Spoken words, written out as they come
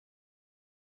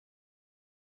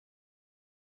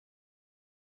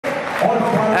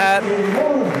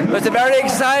It was a very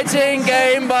exciting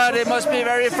game, but it must be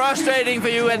very frustrating for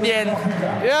you at the end.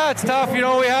 Yeah, it's tough. You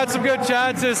know, we had some good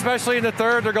chances, especially in the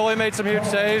third. Their goalie made some huge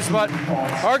saves, but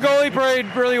our goalie played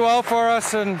really well for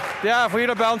us. And yeah, if we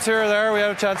had a bounce here or there, we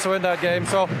had a chance to win that game.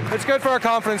 So it's good for our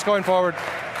confidence going forward.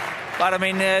 But I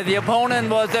mean, the opponent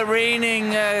was the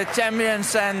reigning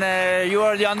champions, and you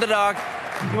are the underdog.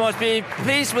 You must be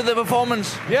pleased with the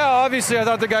performance. Yeah, obviously, I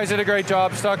thought the guys did a great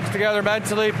job. Stuck together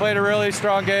mentally, played a really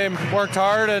strong game, worked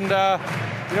hard, and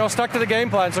stuck to the game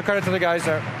plan. So credit to the guys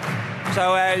there.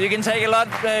 So you can take a lot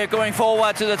going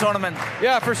forward to the tournament.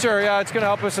 Yeah, for sure. Yeah, it's going to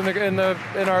help us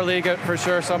in our league for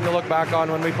sure. Something to look back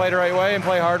on. When we play the right way and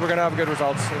play hard, we're going to have good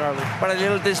results in our league. But a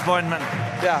little disappointment.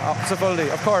 Yeah, absolutely,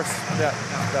 of course. Yeah.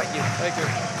 Thank you. Thank you.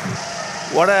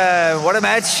 What a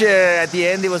match! At the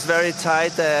end, it was very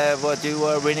tight. But you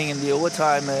were winning in the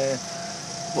overtime.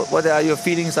 What are your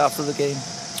feelings after the game?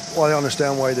 Well, I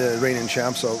understand why the reigning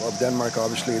champs of Denmark,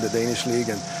 obviously the Danish league,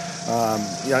 and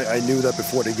I knew that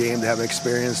before the game. They have an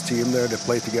experienced team there. They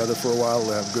played together for a while.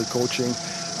 They have good coaching.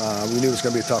 We knew it was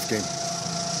going to be a tough game.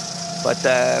 But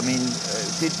I mean,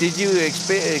 did you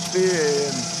expected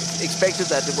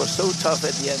that it was so tough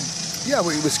at the end? Yeah,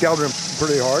 we scouted them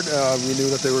pretty hard. We knew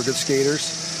that they were good skaters.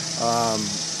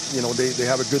 They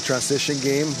have a good transition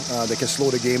game. They can slow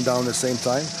the game down at the same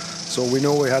time. So we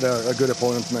know we had a good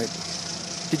opponent tonight.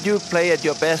 Did you play at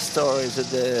your best, or is it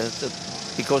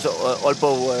because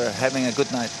Aalborg were having a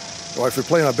good night? Well, if we're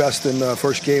playing our best in the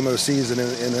first game of the season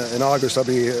in August, I'll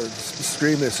be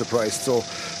extremely surprised. So,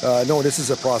 no, this is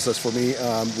a process for me.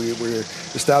 We're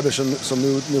establishing some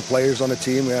new players on the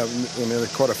team. We have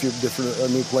quite a few different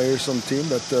new players on the team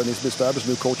that needs to be established,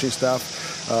 new coaching staff,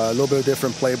 a little bit of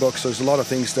different playbooks. So there's a lot of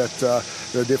things that are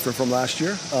different from last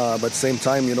year. But at the same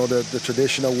time, the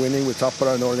tradition of winning with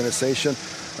Tappara and the organization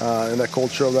and that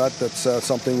culture of that's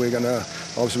something we're going to,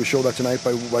 obviously we show that tonight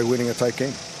by winning a tight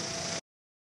game.